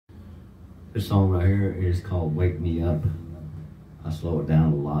This song right here is called Wake Me Up. I slow it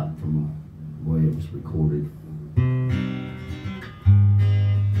down a lot from the way it was recorded.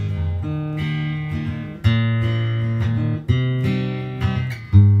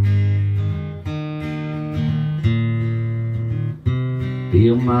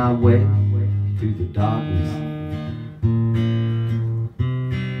 Feel my way through the darkness,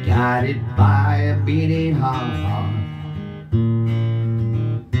 guided by a beating heart.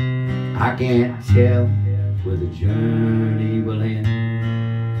 I can't tell where the journey will end,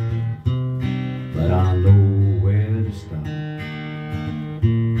 but I know where to start.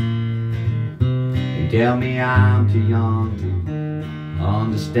 They tell me I'm too young to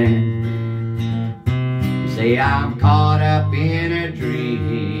understand. They say I'm caught up in a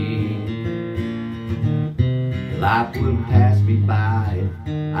dream. Life will pass me by if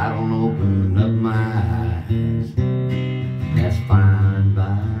I don't open up my eyes. That's fine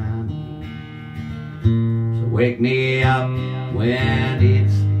by me. So wake me up when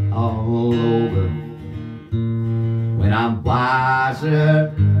it's all over, when I'm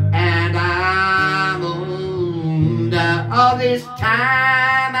wiser and I'm older. All this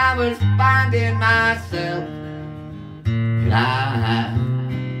time I was finding myself, and I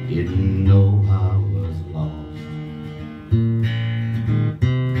didn't know I was lost.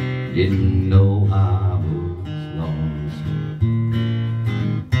 Didn't know I was lost.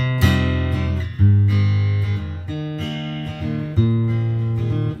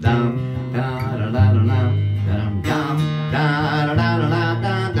 Dum da da da da dum dum da da da da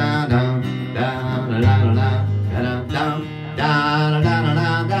da da dum da da da da dum da da da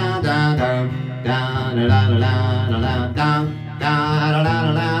da da da dum da da da da da dum da da da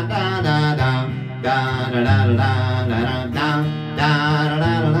da da da dum da da da da da dum da da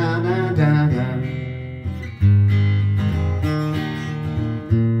da da da da.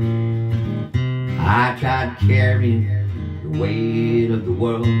 I tried carrying the weight of the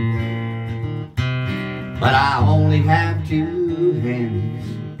world, but I only have two hands.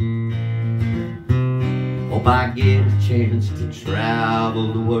 Hope I get a chance to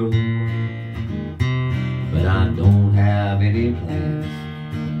travel the world, but I don't have any plans.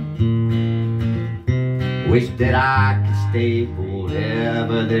 Wish that I could stay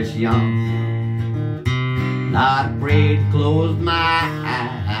forever this young, not afraid to close my eyes.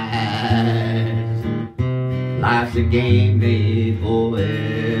 Life's a game made for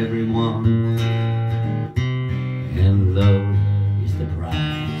everyone, and love is the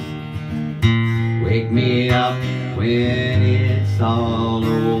prize. Wake me up when it's all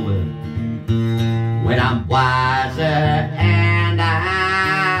over, when I'm wiser and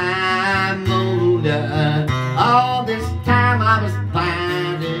I'm older. All this time I was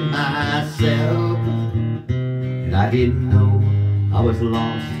finding myself, and I didn't know I was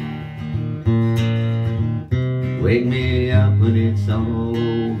lost. Wake me up when it's all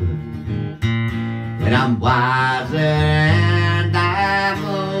over, when I'm wiser and I'm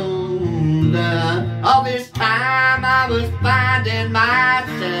older. All this time I was finding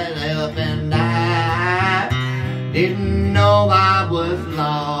myself, and I didn't know I was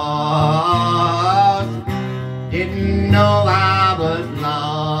lost. Didn't know I was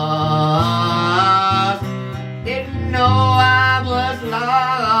lost. Didn't know I was lost.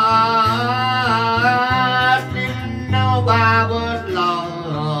 Didn't know I was lost.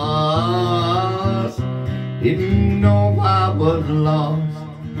 Didn't know I was lost.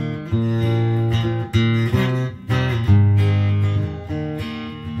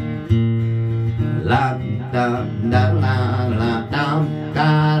 La da da la la da da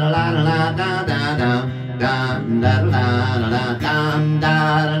la la la da da da da da la la la da da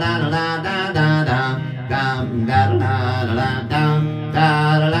la la la da da da da da la la la da da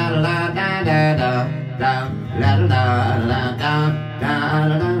la la la da da da da la la la da da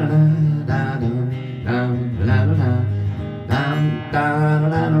la la la da da da la la la da da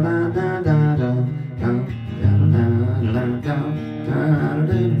la la la da da da da la la la da da.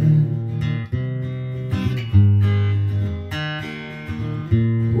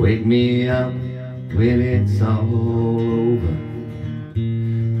 Wake me up when it's all over,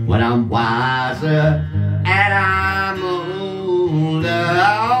 when I'm wiser and I'm older.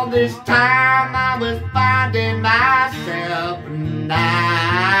 All this time I was finding myself, and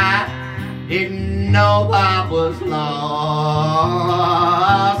I didn't know I was lost.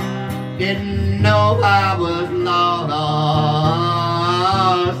 Didn't know I was lost.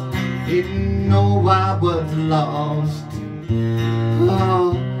 Didn't know I was lost.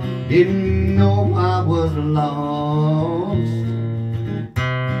 Oh, didn't know I was lost.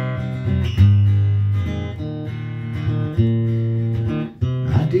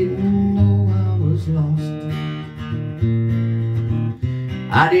 I didn't know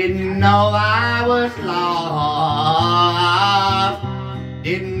I didn't know I was lost.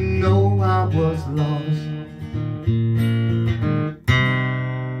 Didn't know I was lost.